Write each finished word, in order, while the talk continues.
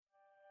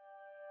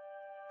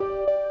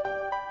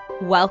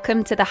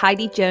Welcome to the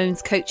Heidi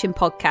Jones Coaching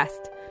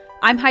Podcast.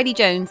 I'm Heidi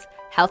Jones,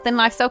 health and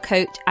lifestyle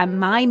coach, and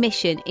my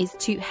mission is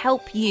to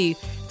help you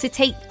to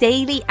take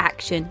daily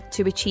action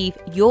to achieve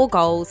your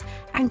goals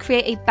and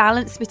create a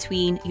balance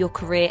between your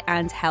career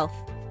and health.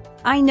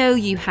 I know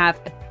you have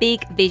a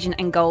big vision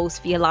and goals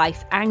for your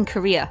life and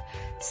career.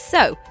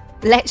 So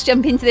let's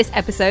jump into this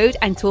episode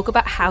and talk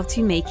about how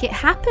to make it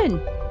happen.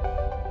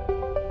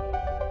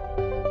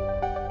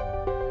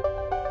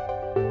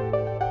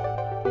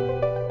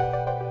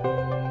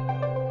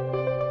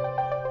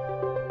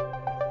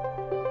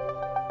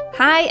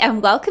 Hi,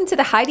 and welcome to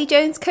the Heidi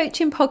Jones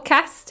Coaching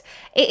Podcast.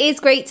 It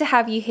is great to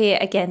have you here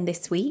again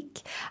this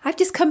week. I've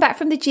just come back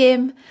from the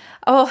gym.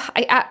 Oh,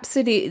 I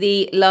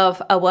absolutely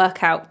love a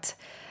workout.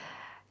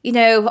 You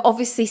know,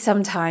 obviously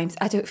sometimes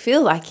I don't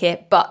feel like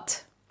it,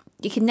 but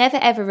you can never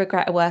ever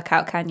regret a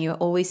workout, can you? It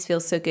always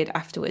feels so good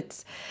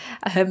afterwards.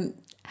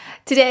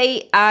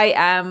 Today I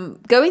am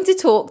going to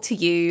talk to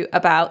you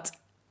about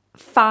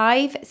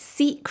 5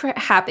 secret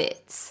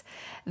habits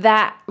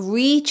that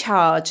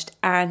recharged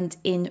and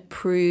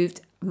improved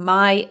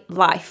my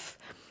life,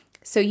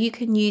 so you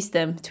can use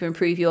them to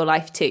improve your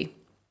life too.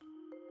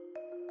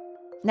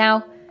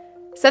 Now,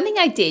 something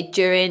I did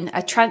during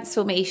a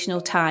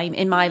transformational time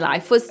in my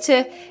life was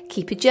to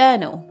keep a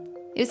journal.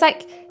 It was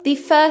like the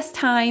first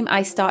time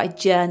I started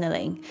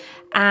journaling,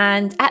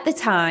 and at the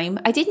time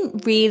I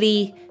didn't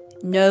really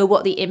know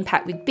what the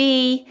impact would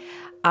be.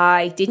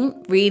 I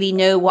didn't really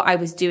know what I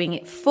was doing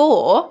it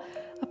for,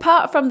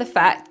 apart from the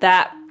fact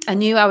that I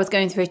knew I was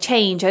going through a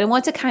change and I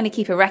wanted to kind of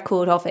keep a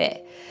record of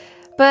it.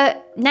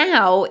 But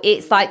now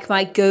it's like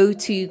my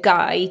go-to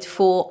guide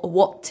for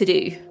what to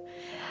do.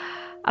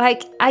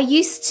 Like, I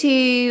used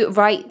to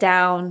write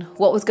down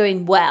what was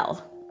going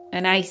well,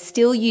 and I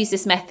still use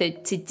this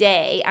method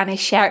today, and I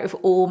share it with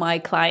all my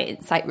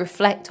clients, like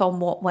reflect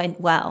on what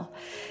went well.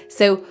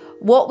 So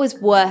what was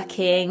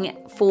working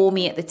for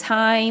me at the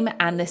time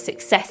and the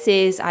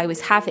successes I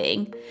was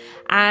having,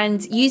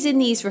 and using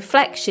these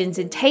reflections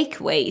and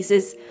takeaways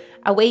as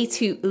a way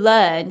to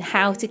learn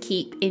how to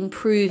keep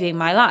improving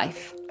my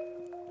life.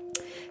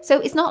 So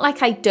it's not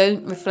like I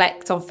don't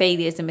reflect on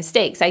failures and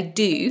mistakes, I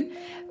do,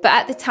 but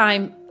at the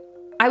time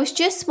I was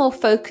just more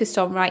focused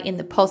on writing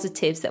the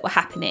positives that were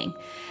happening,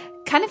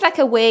 kind of like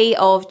a way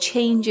of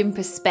changing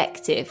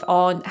perspective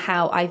on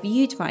how I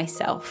viewed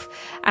myself.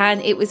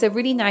 And it was a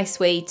really nice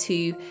way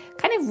to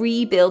kind of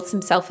rebuild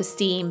some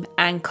self-esteem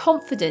and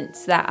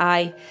confidence that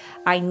I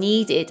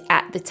needed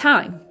at the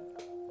time.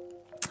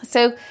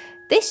 So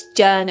this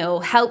journal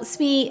helps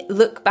me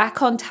look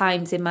back on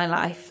times in my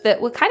life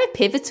that were kind of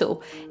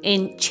pivotal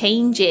in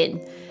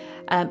changing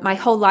my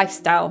whole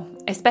lifestyle,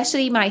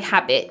 especially my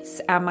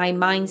habits and my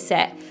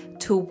mindset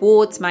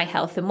towards my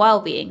health and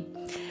well-being.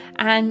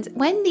 And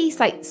when these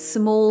like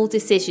small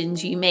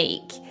decisions you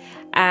make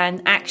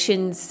and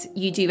actions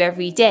you do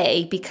every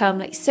day become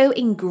like so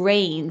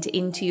ingrained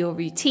into your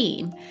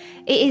routine,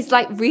 it is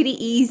like really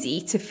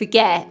easy to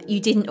forget you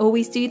didn't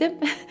always do them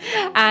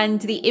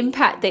and the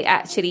impact they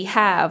actually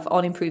have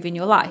on improving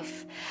your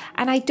life.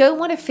 And I don't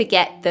want to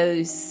forget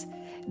those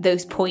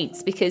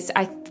points, because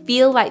I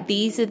feel like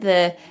these are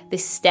the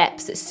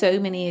steps that so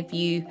many of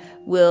you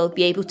will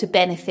be able to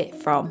benefit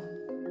from.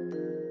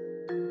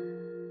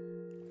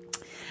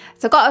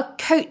 So I've got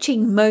a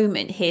coaching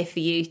moment here for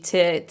you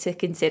to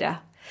consider.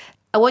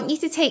 I want you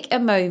to take a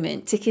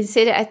moment to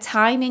consider a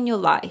time in your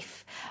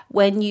life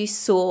when you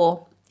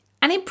saw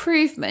an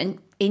improvement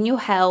in your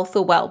health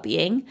or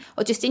well-being,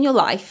 or just in your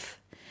life.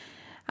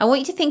 I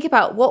want you to think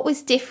about what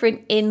was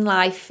different in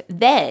life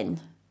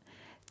then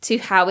to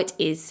how it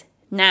is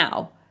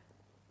now.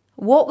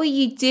 What were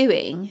you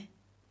doing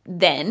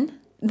then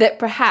that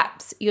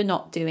perhaps you're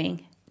not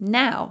doing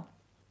now?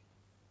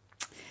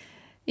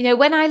 You know,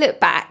 when I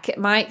look back at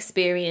my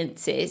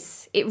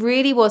experiences, it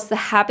really was the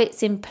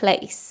habits in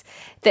place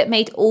that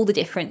made all the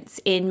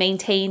difference in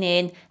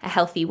maintaining a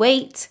healthy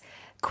weight,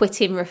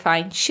 quitting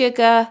refined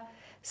sugar,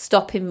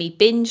 stopping me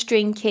binge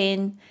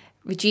drinking,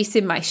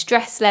 reducing my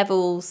stress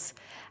levels,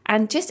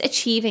 and just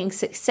achieving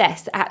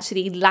success that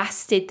actually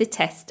lasted the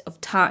test of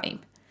time.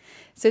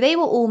 So they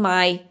were all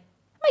my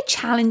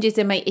challenges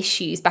and my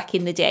issues back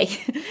in the day.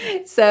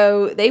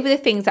 So they were the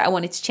things that I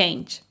wanted to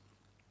change.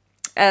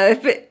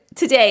 But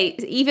today,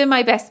 even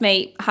my best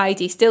mate,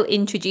 Heidi, still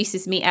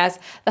introduces me as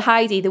the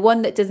Heidi, the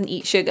one that doesn't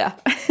eat sugar,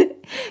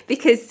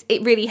 because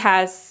it really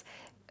has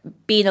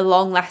been a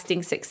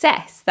long-lasting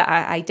success that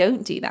I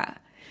don't do that.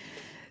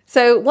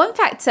 So one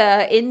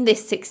factor in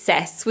this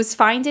success was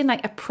finding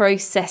like a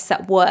process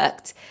that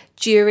worked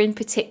during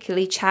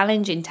particularly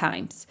challenging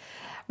times,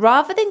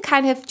 rather than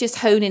kind of just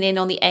honing in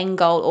on the end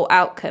goal or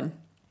outcome.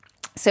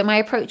 So my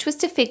approach was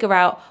to figure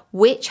out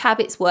which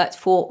habits worked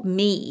for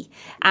me,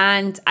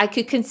 and I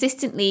could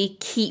consistently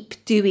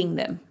keep doing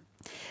them.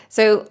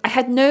 So I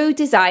had no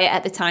desire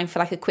at the time for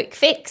like a quick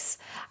fix.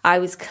 I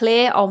was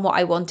clear on what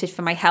I wanted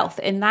for my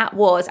health, and that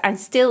was, and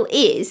still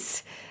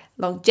is,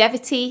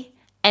 longevity,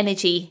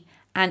 energy,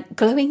 and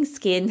glowing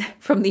skin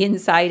from the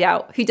inside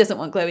out. Who doesn't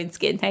want glowing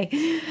skin, hey?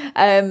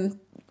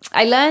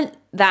 I learned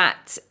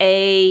that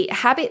a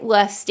habit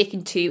worth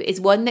sticking to is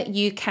one that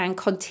you can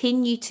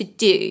continue to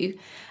do,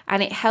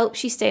 and it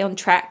helps you stay on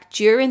track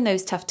during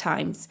those tough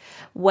times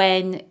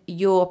when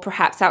you're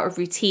perhaps out of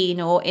routine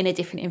or in a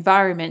different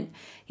environment.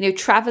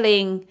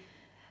 Traveling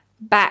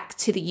back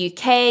to the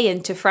UK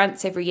and to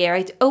France every year,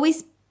 I'd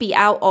always be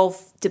out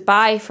of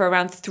Dubai for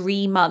around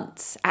 3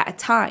 months at a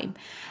time.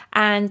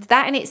 And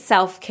that in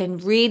itself can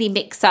really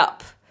mix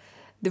up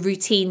the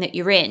routine that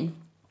you're in.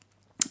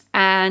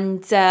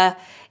 And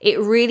it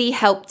really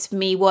helped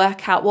me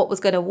work out what was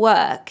going to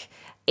work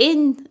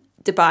in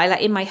Dubai,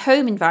 like in my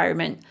home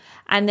environment,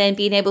 and then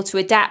being able to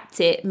adapt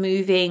it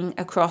moving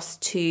across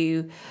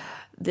to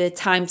the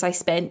times I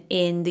spent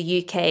in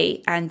the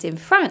UK and in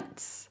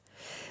France.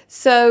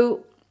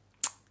 So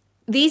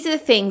these are the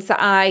things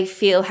that I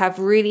feel have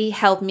really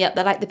held me up.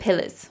 They're like the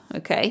pillars,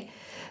 okay?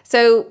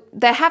 So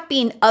there have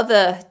been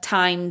other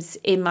times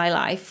in my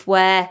life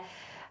where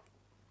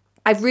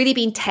I've really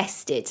been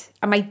tested,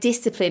 and my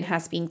discipline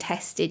has been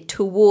tested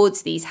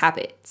towards these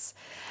habits,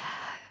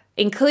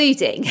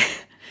 including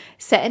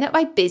setting up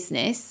my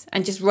business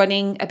and just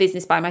running a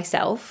business by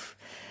myself,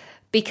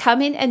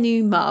 becoming a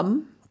new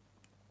mum,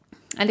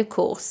 and of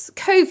course,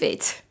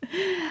 COVID.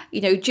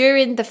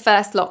 During the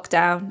first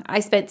lockdown, I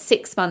spent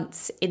 6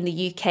 months in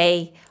the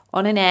UK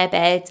on an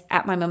airbed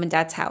at my mum and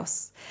dad's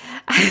house.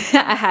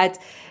 I had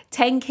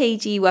 10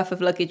 kg worth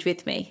of luggage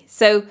with me.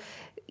 So,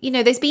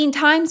 there's been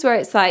times where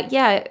it's like,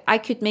 yeah, I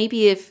could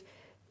maybe have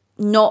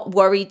not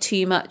worried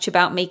too much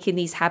about making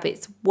these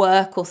habits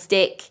work or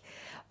stick.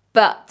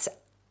 But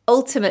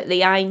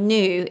ultimately, I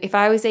knew if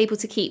I was able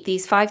to keep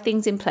these 5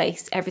 things in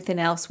place, everything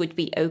else would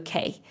be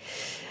okay.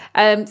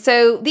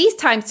 So these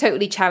times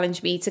totally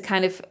challenged me to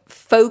kind of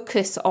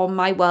focus on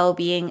my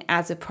well-being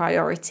as a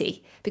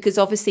priority, because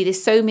obviously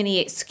there's so many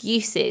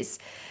excuses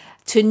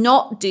to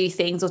not do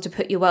things or to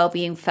put your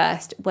well-being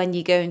first when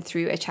you're going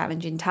through a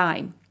challenging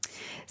time.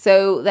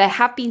 So there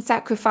have been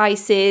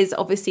sacrifices,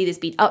 obviously there's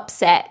been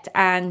upset,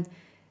 and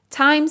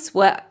times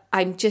where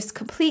I'm just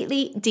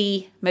completely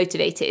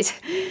demotivated.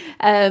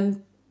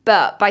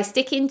 But by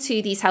sticking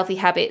to these healthy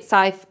habits,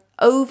 I've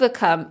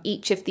overcome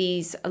each of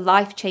these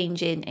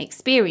life-changing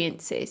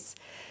experiences.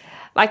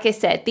 Like I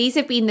said, these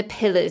have been the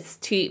pillars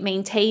to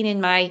maintaining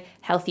my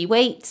healthy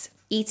weight,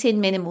 eating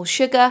minimal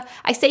sugar.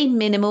 I say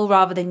minimal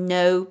rather than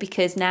no,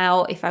 because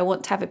now if I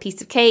want to have a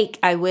piece of cake,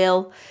 I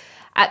will.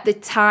 At the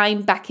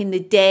time, back in the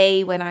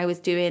day when I was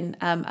doing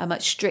a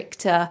much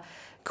stricter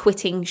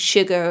quitting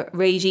sugar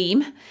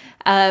regime,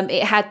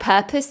 it had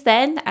purpose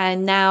then,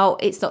 and now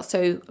it's not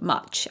so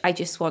much. I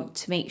just want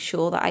to make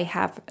sure that I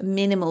have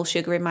minimal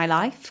sugar in my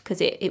life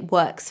because it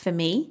works for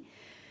me.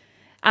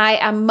 I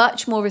am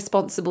much more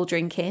responsible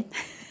drinking.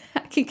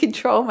 I can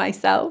control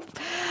myself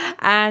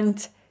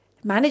and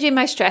managing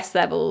my stress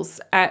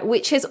levels,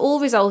 which has all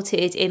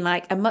resulted in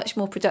like a much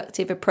more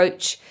productive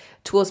approach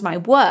towards my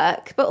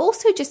work, but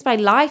also just my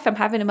life. I'm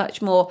having a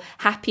much more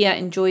happier,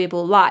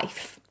 enjoyable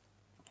life.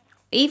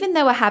 Even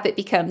though a habit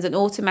becomes an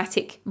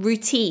automatic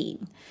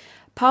routine,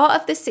 part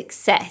of the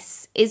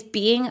success is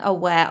being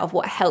aware of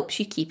what helps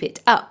you keep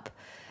it up.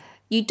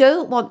 You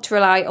don't want to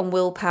rely on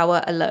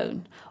willpower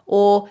alone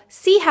or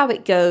see how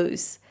it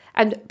goes.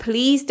 And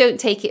please don't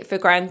take it for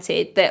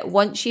granted that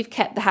once you've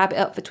kept the habit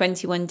up for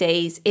 21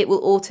 days, it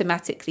will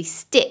automatically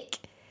stick,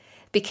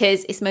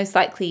 because it's most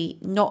likely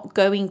not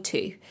going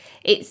to.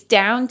 It's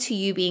down to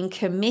you being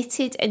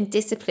committed and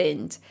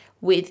disciplined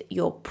with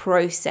your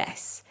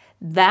process.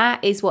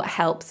 That is what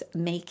helps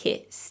make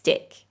it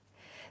stick.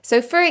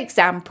 So for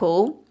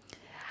example,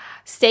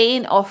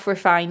 staying off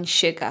refined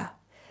sugar.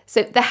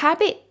 So the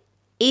habit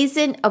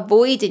isn't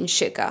avoiding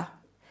sugar.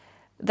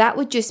 That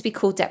would just be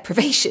called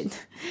deprivation.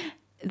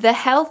 The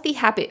healthy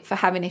habit for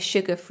having a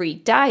sugar-free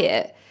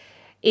diet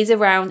is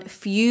around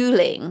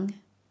fueling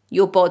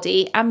your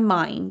body and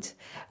mind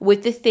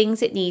with the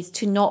things it needs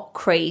to not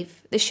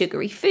crave the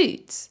sugary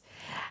foods.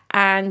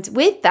 And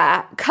with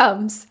that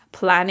comes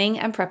planning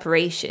and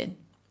preparation.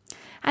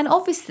 And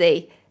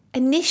obviously,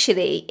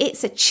 initially,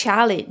 it's a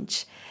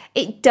challenge.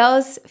 It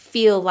does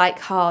feel like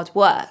hard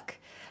work.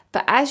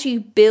 But as you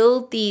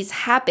build these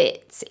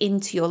habits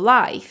into your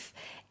life,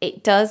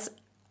 it does,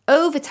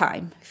 over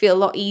time, feel a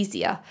lot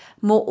easier,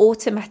 more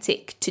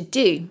automatic to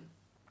do.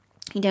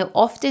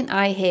 Often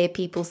I hear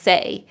people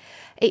say,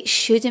 it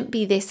shouldn't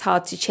be this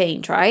hard to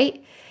change,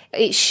 right?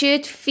 It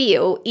should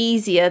feel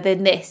easier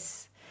than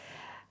this.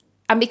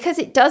 And because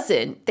it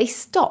doesn't, they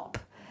stop.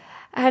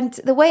 And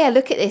the way I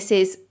look at this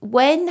is,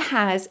 when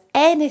has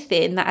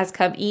anything that has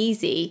come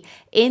easy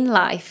in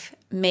life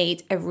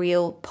made a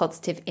real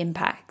positive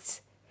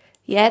impact?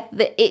 Yeah,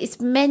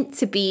 it's meant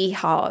to be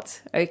hard,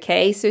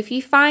 okay? So if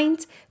you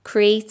find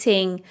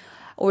creating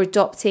or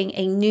adopting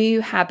a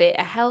new habit,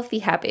 a healthy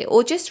habit,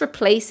 or just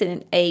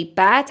replacing a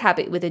bad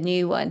habit with a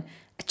new one,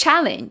 a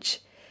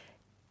challenge,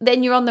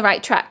 then you're on the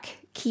right track.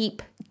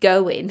 Keep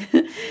going.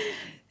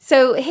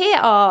 So here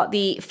are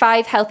the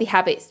 5 healthy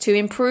habits to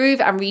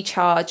improve and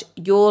recharge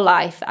your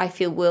life that I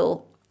feel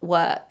will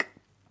work.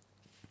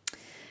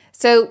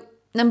 So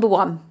number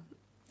 1,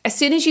 as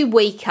soon as you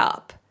wake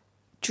up,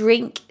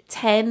 drink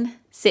 10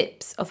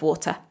 sips of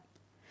water.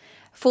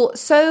 For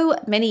so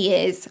many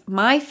years,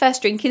 my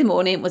first drink in the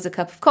morning was a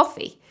cup of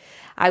coffee.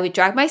 I would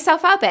drag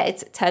myself out of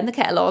bed, turn the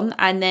kettle on,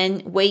 and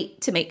then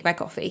wait to make my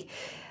coffee.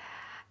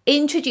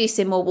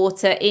 Introducing more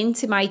water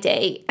into my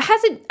day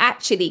hasn't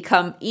actually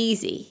come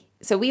easy.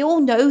 So we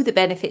all know the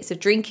benefits of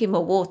drinking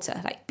more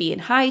water, like being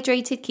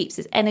hydrated keeps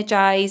us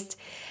energized,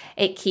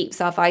 it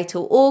keeps our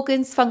vital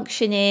organs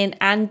functioning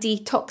and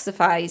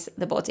detoxifies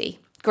the body.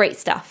 Great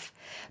stuff.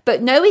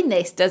 But knowing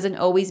this doesn't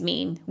always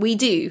mean we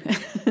do.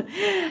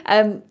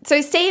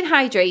 So staying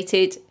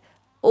hydrated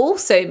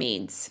also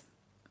means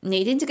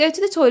needing to go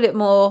to the toilet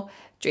more,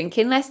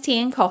 drinking less tea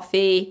and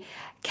coffee,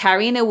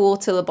 carrying a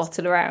water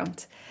bottle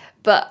around.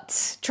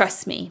 But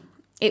trust me,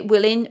 it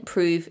will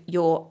improve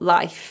your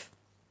life.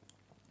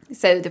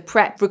 So the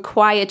prep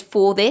required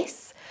for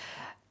this: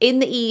 in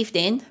the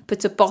evening,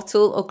 put a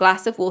bottle or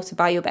glass of water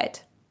by your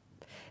bed.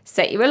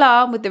 Set your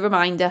alarm with the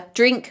reminder,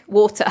 drink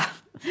water.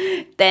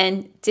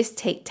 Then just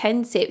take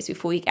 10 sips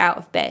before you get out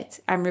of bed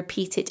and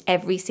repeat it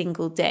every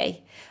single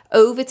day.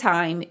 Over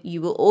time,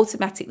 you will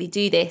automatically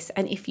do this.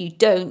 And if you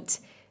don't,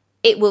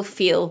 it will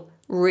feel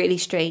really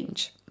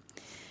strange.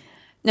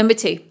 Number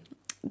 2,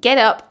 get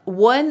up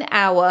 1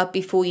 hour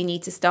before you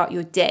need to start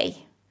your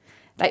day.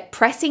 Like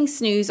pressing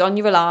snooze on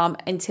your alarm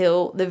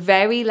until the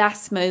very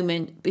last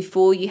moment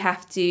before you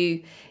have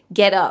to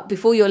get up,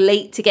 before you're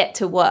late to get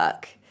to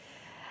work.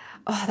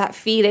 Oh, that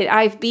feeling,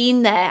 I've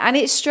been there and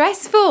it's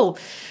stressful.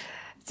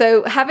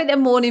 So having a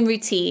morning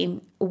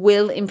routine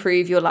will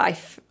improve your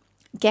life.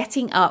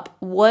 Getting up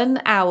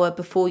 1 hour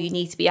before you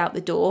need to be out the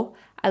door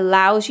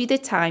allows you the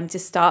time to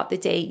start the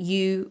day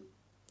you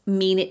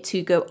mean it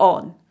to go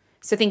on.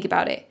 So think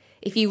about it.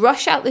 If you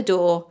rush out the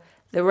door,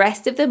 the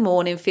rest of the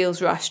morning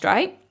feels rushed,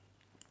 right?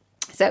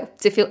 So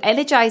to feel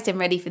energized and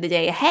ready for the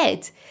day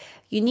ahead,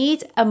 you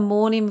need a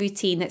morning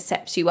routine that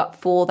sets you up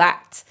for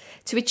that,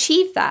 to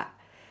achieve that.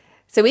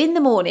 So in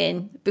the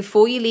morning,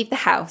 before you leave the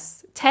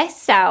house,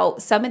 test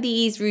out some of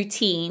these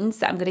routines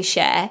that I'm going to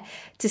share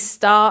to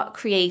start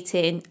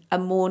creating a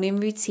morning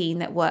routine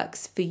that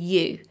works for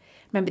you.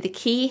 Remember, the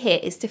key here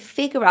is to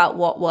figure out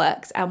what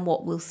works and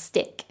what will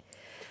stick.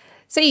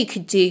 So you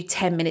could do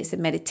 10 minutes of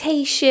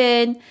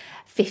meditation,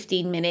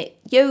 15-minute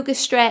yoga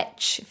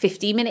stretch,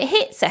 15-minute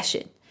HIIT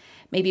session.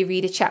 Maybe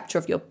read a chapter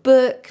of your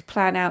book,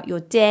 plan out your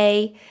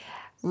day,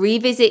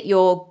 revisit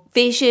your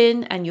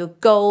vision and your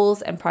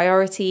goals and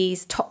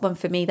priorities. Top one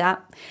for me,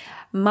 that.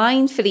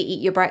 Mindfully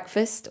eat your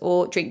breakfast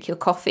or drink your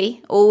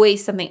coffee.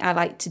 Always something I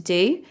like to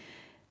do.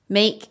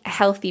 Make a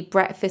healthy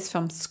breakfast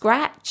from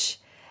scratch.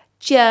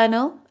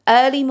 Journal.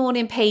 Early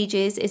morning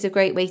pages is a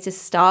great way to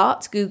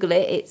start. Google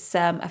it. It's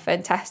a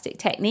fantastic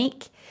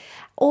technique.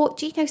 Or,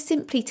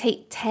 simply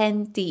take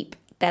 10 deep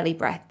belly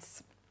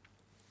breaths.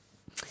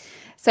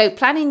 So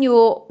planning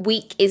your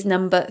week is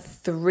number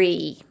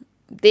 3.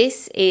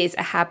 This is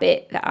a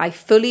habit that I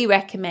fully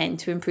recommend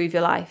to improve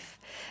your life.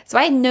 So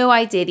I had no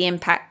idea the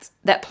impact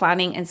that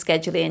planning and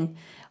scheduling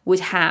would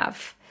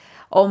have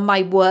on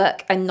my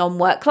work and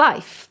non-work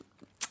life,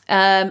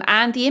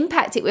 and the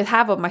impact it would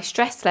have on my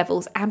stress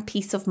levels and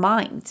peace of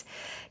mind.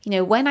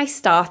 When I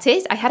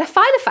started, I had a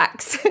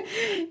Filofax.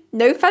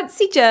 No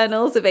fancy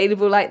journals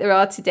available like there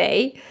are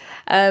today.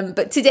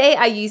 But today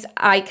I use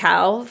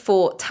iCal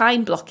for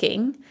time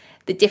blocking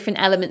the different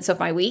elements of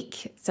my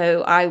week.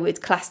 So I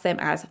would class them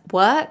as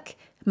work,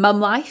 mum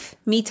life,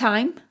 me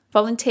time,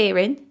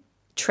 volunteering,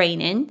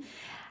 training,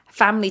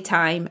 family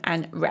time,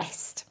 and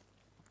rest.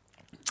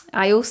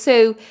 I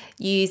also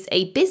use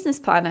a business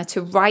planner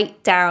to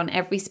write down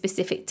every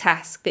specific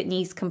task that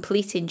needs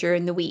completing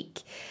during the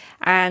week.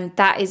 And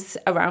that is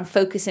around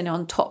focusing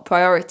on top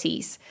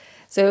priorities.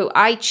 So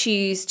I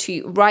choose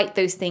to write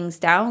those things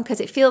down because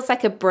it feels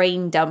like a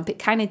brain dump. It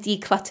kind of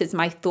declutters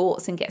my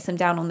thoughts and gets them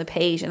down on the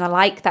page. And I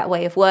like that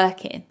way of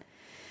working.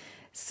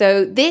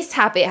 So this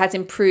habit has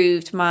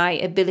improved my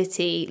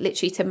ability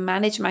literally to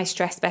manage my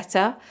stress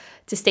better,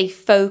 to stay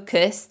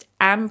focused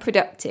and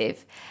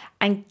productive,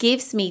 and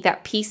gives me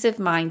that peace of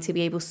mind to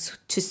be able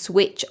to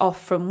switch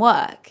off from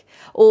work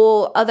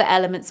or other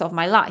elements of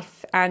my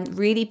life and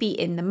really be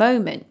in the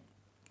moment.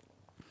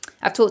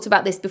 I've talked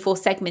about this before,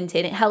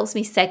 segmenting. It helps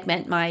me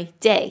segment my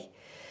day.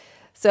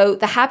 So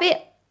the habit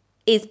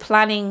is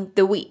planning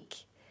the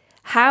week.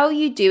 How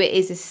you do it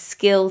is a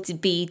skill to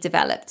be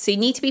developed. So you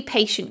need to be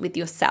patient with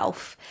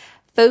yourself,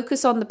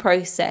 focus on the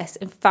process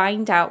and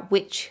find out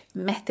which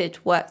method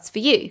works for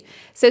you.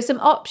 So some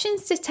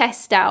options to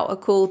test out are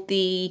called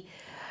the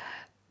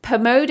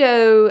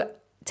Pomodoro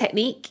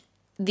technique,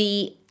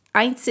 the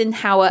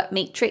Eisenhower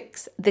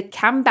matrix, the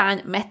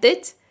Kanban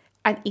method,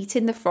 and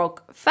eating the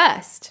frog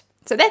first.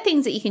 So they're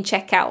things that you can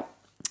check out.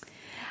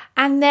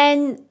 And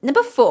then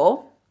number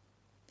 4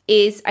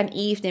 is an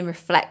evening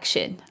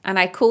reflection. And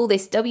I call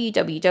this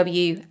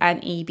WWW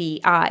and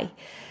EBI.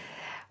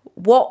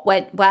 What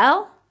went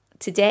well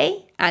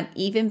today and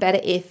even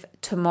better if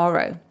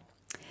tomorrow.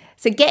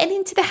 So getting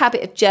into the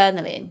habit of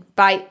journaling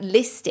by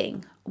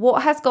listing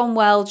what has gone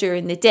well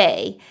during the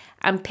day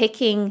and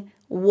picking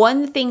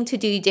one thing to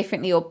do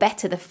differently or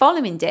better the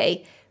following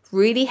day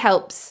really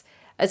helps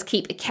us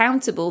keep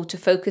accountable to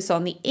focus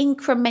on the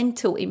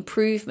incremental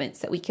improvements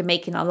that we can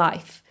make in our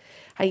life.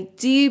 I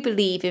do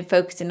believe in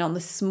focusing on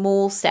the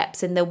small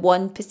steps and the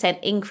 1%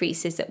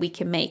 increases that we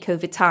can make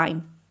over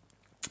time.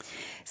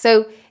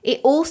 So it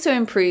also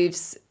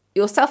improves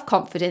your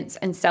self-confidence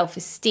and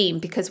self-esteem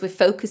because we're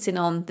focusing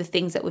on the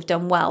things that we've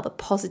done well, the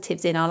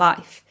positives in our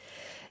life.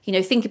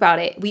 Think about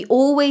it. We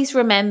always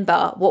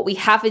remember what we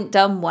haven't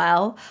done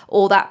well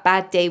or that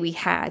bad day we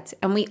had,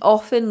 and we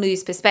often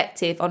lose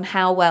perspective on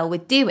how well we're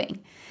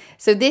doing.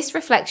 So this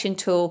reflection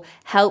tool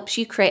helps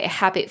you create a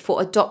habit for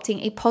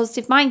adopting a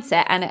positive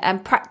mindset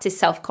and practice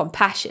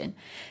self-compassion.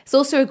 It's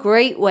also a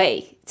great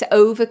way to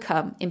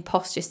overcome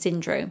imposter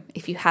syndrome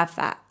if you have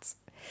that.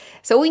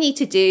 So all we need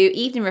to do,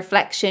 evening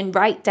reflection,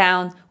 write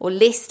down or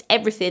list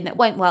everything that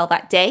went well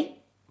that day.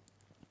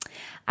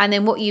 And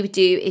then what you would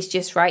do is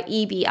just write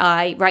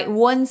EBI, write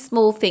one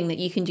small thing that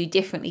you can do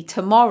differently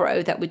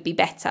tomorrow that would be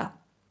better.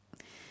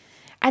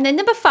 And then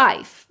number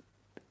 5,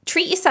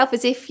 treat yourself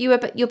as if you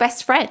were your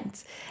best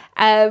friend.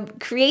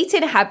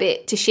 Creating a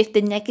habit to shift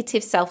the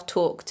negative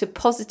self-talk to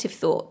positive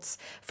thoughts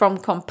from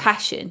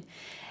compassion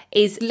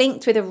is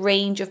linked with a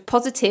range of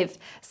positive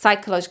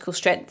psychological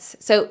strengths.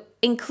 So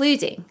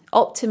including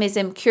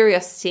optimism,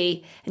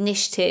 curiosity,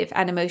 initiative,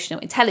 and emotional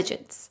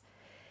intelligence.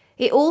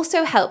 It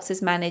also helps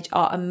us manage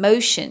our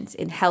emotions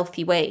in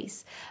healthy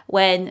ways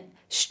when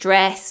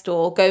stressed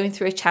or going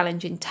through a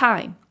challenging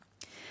time.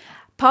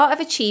 Part of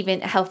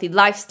achieving a healthy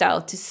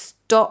lifestyle to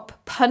stop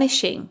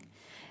punishing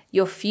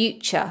your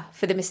future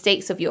for the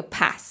mistakes of your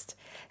past.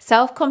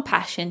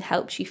 Self-compassion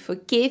helps you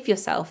forgive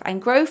yourself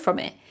and grow from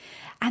it,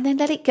 and then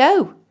let it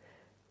go.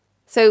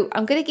 So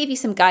I'm going to give you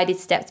some guided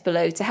steps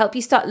below to help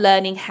you start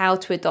learning how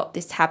to adopt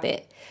this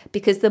habit,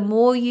 because the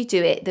more you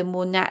do it, the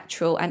more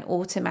natural and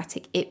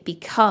automatic it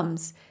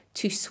becomes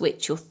to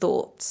switch your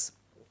thoughts.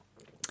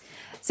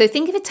 So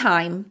think of a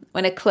time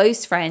when a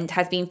close friend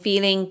has been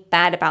feeling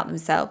bad about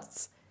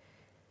themselves.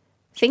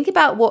 Think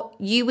about what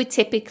you would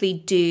typically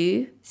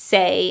do,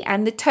 say,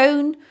 and the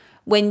tone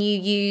when you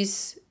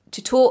use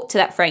to talk to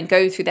that friend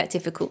going through that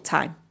difficult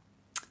time.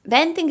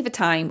 Then think of a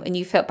time when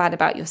you felt bad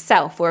about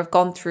yourself or have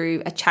gone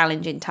through a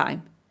challenging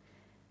time.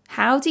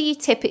 How do you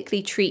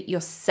typically treat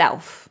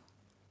yourself?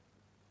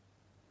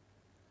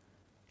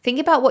 Think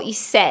about what you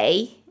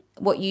say,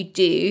 what you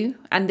do,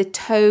 and the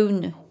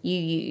tone you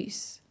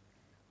use.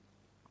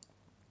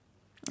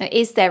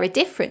 Is there a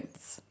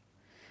difference?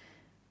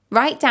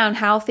 Write down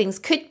how things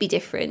could be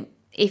different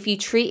if you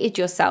treated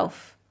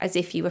yourself as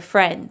if you were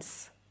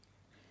friends.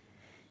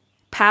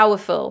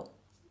 Powerful.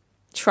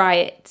 Try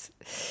it.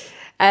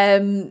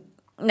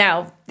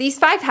 Now, these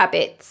 5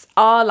 habits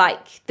are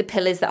like the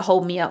pillars that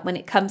hold me up when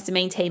it comes to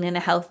maintaining a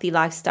healthy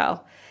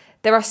lifestyle.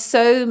 There are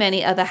so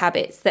many other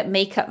habits that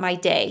make up my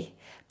day,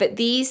 but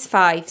these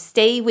 5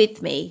 stay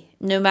with me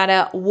no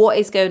matter what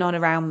is going on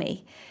around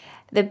me.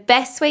 The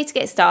best way to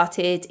get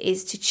started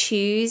is to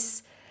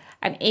choose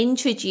and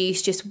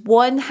introduce just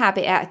one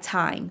habit at a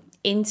time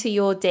into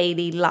your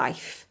daily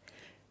life.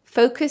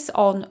 Focus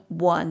on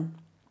one.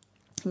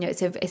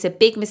 It's a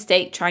big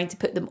mistake trying to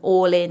put them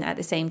all in at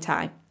the same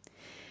time.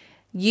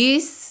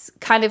 Use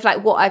kind of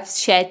like what I've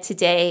shared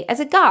today as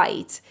a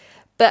guide,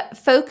 but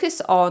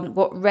focus on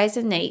what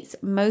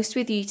resonates most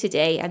with you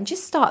today and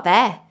just start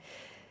there.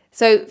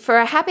 So for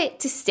a habit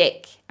to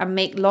stick and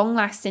make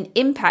long-lasting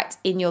impact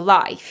in your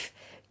life,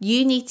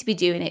 you need to be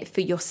doing it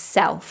for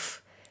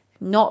yourself.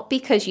 Not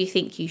because you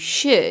think you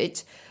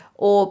should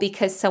or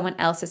because someone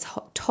else has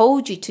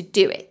told you to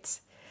do it.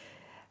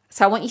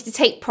 So I want you to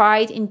take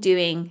pride in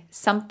doing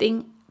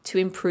something to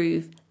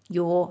improve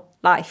your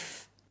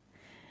life.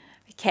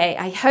 Okay,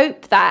 I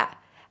hope that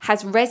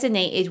has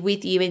resonated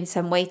with you in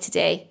some way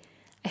today.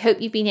 I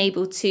hope you've been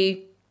able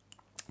to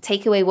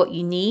take away what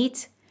you need.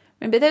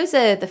 Remember, those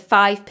are the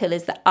 5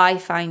 pillars that I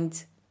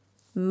find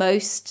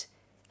most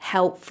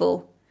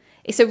helpful.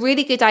 It's a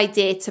really good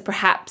idea to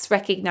perhaps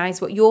recognize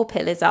what your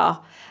pillars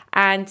are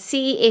and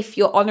see if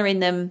you're honoring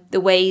them the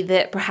way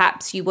that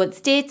perhaps you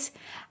once did,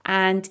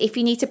 and if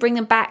you need to bring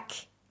them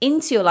back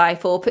into your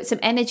life or put some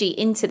energy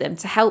into them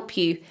to help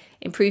you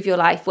improve your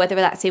life, whether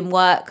that's in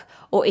work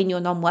or in your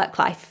non-work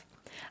life.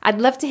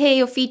 I'd love to hear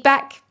your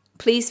feedback.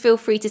 Please feel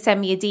free to send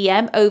me a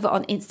DM over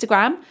on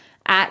Instagram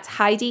at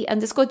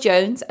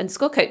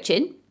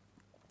Heidi_Jones_coaching.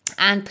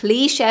 And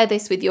please share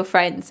this with your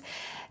friends,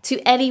 to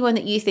anyone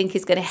that you think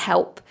is going to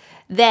help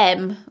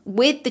them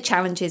with the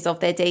challenges of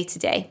their day to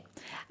day.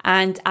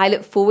 And I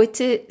look forward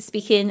to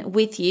speaking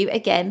with you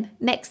again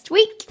next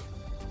week.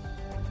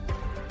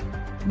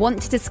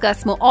 Want to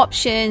discuss more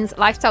options,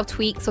 lifestyle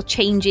tweaks, or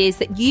changes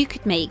that you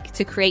could make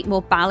to create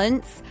more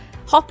balance?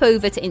 Hop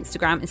over to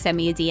Instagram and send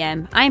me a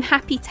DM. I am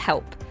happy to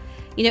help.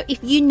 If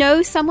you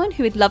know someone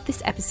who would love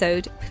this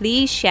episode,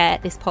 please share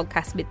this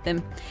podcast with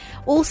them.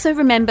 Also,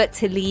 remember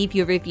to leave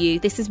your review.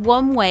 This is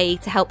one way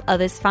to help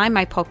others find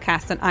my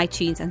podcast on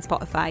iTunes and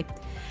Spotify.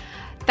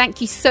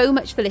 Thank you so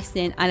much for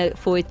listening, and I look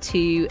forward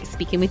to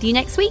speaking with you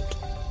next week.